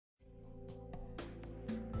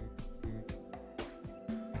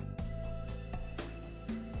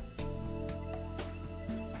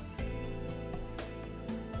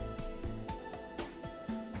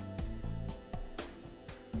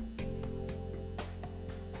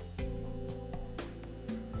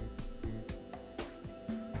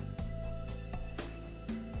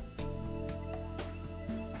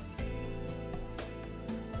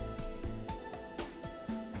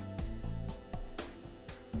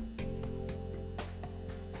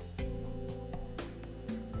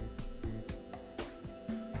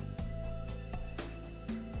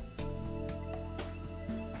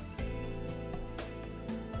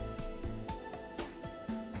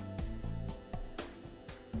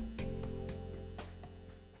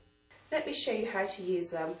Let me show you how to use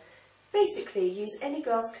them. Basically, use any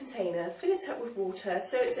glass container, fill it up with water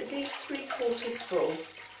so it's at least 3/4 full.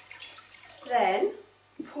 Then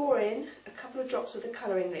pour in a couple of drops of the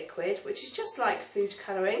colouring liquid, which is just like food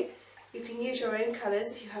colouring. You can use your own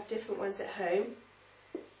colours if you have different ones at home.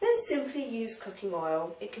 Then simply use cooking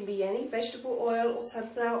oil. It can be any vegetable oil or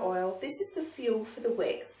sunflower oil. This is the fuel for the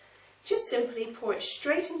wicks. Just simply pour it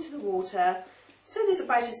straight into the water. So there's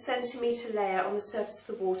about a centimetre layer on the surface of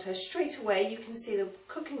the water. Straight away you can see the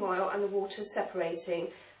cooking oil and the water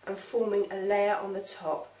separating and forming a layer on the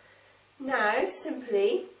top. Now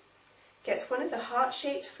simply get one of the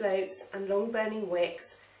heart-shaped floats and long burning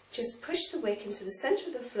wicks. Just push the wick into the centre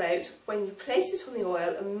of the float. When you place it on the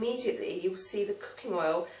oil, immediately you will see the cooking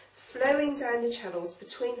oil flowing down the channels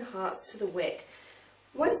between the hearts to the wick.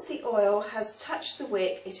 Once the oil has touched the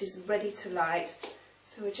wick, it is ready to light.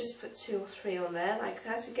 So we'll just put 2 or 3 on there like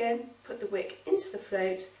that again, put the wick into the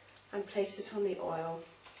float and place it on the oil.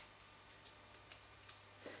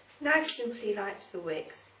 Now simply light the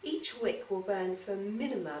wicks. Each wick will burn for a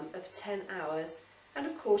minimum of 10 hours, and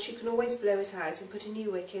of course you can always blow it out and put a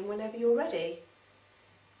new wick in whenever you're ready.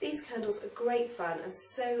 These candles are great fun and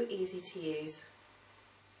so easy to use.